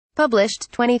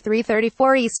Published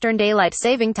 23:34 Eastern Daylight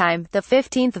Saving Time, the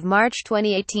 15th of March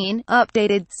 2018.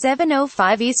 Updated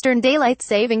 7:05 Eastern Daylight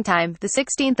Saving Time, the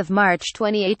 16th of March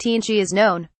 2018. She is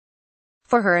known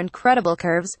for her incredible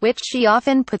curves, which she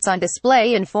often puts on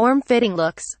display in form-fitting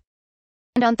looks.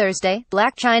 And on Thursday,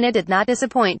 Blac Chyna did not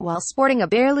disappoint while sporting a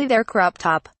barely there crop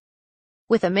top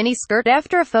with a mini skirt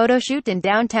after a photo shoot in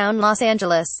downtown Los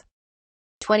Angeles.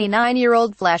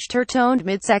 29-year-old flashed her toned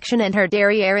midsection and her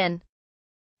derriere in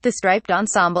the striped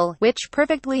ensemble, which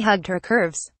perfectly hugged her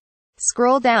curves.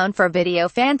 Scroll down for video.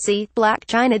 Fancy. Blac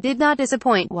Chyna did not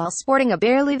disappoint while sporting a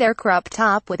barely there crop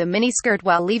top with a mini skirt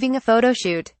while leaving a photo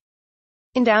shoot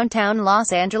in downtown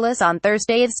Los Angeles on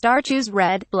Thursday. The star chose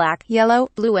red, black, yellow,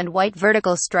 blue and white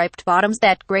vertical striped bottoms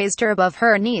that grazed her above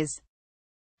her knees.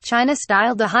 Chyna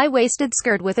styled a high-waisted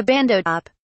skirt with a bandeau top.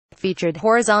 It featured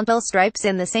horizontal stripes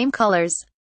in the same colors.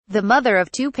 The mother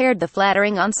of two paired the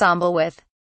flattering ensemble with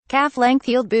calf-length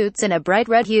heeled boots in a bright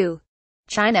red hue.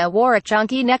 Chyna wore a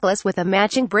chunky necklace with a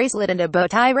matching bracelet and a bow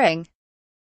tie ring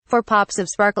for pops of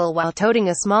sparkle while toting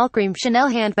a small cream Chanel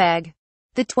handbag.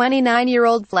 The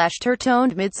 29-year-old flashed her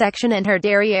toned midsection and her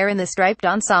derriere in the striped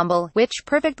ensemble, which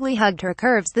perfectly hugged her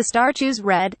curves. The star chose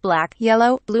red, black,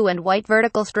 yellow, blue and white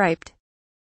vertical striped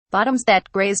bottoms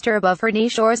that grazed her above her knee.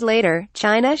 Hours later,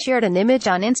 Chyna shared an image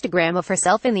on Instagram of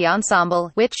herself in the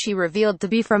ensemble, which she revealed to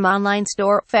be from online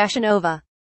store Fashion Nova.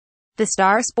 The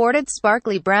star sported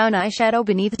sparkly brown eyeshadow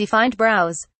beneath defined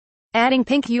brows, adding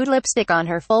pink-hued lipstick on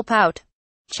her full pout.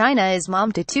 Chyna is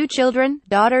mom to two children,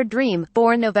 daughter Dream,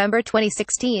 born November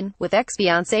 2016, with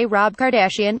ex-fiancé Rob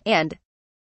Kardashian, and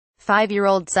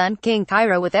 5-year-old son King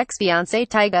Cairo with ex-fiancé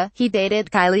Tyga. He dated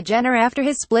Kylie Jenner after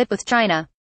his split with Chyna.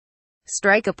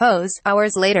 Strike a pose.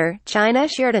 Hours later, Chyna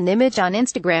shared an image on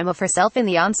Instagram of herself in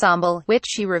the ensemble, which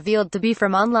she revealed to be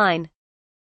from online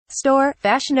store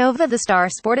Fashion Nova. The star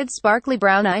sported sparkly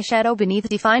brown eyeshadow beneath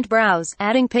defined brows,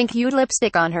 adding pink-hued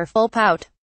lipstick on her full pout.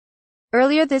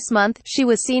 Earlier this month, she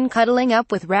was seen cuddling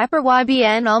up with rapper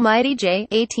YBN Almighty J,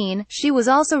 18. She was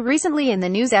also recently in the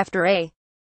news after a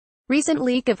recent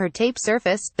leak of her tape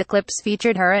surfaced. The clips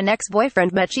featured her and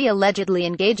ex-boyfriend Blac allegedly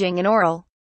engaging in oral.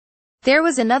 There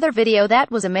was another video that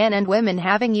was a man and women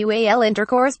having UAL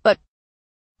intercourse, but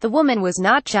the woman was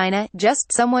not Chyna,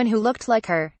 just someone who looked like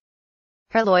her.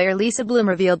 Her lawyer Lisa Bloom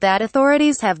revealed that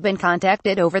authorities have been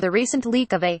contacted over the recent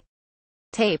leak of a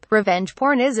tape. Revenge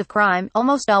porn is a crime,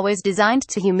 almost always designed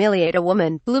to humiliate a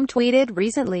woman, Bloom tweeted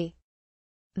recently.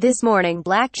 This morning,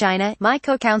 Blac Chyna, my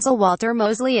co-counsel Walter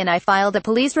Mosley and I filed a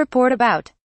police report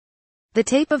about the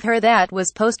tape of her that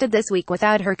was posted this week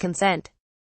without her consent.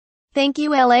 Thank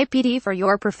you LAPD for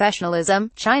your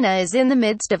professionalism. Chyna is in the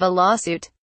midst of a lawsuit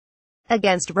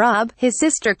against Rob, his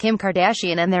sister Kim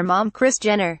Kardashian and their mom Kris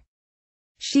Jenner.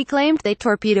 She claimed they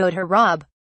torpedoed her. Rob,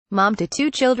 mom to two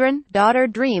children, daughter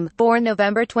Dream, born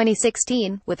November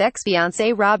 2016, with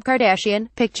ex-fiancé Rob Kardashian,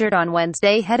 pictured on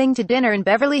Wednesday heading to dinner in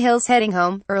Beverly Hills. Heading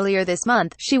home. Earlier this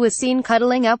month, she was seen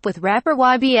cuddling up with rapper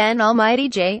YBN Almighty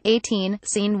J, 18,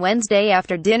 seen Wednesday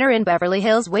after dinner in Beverly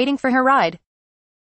Hills waiting for her ride.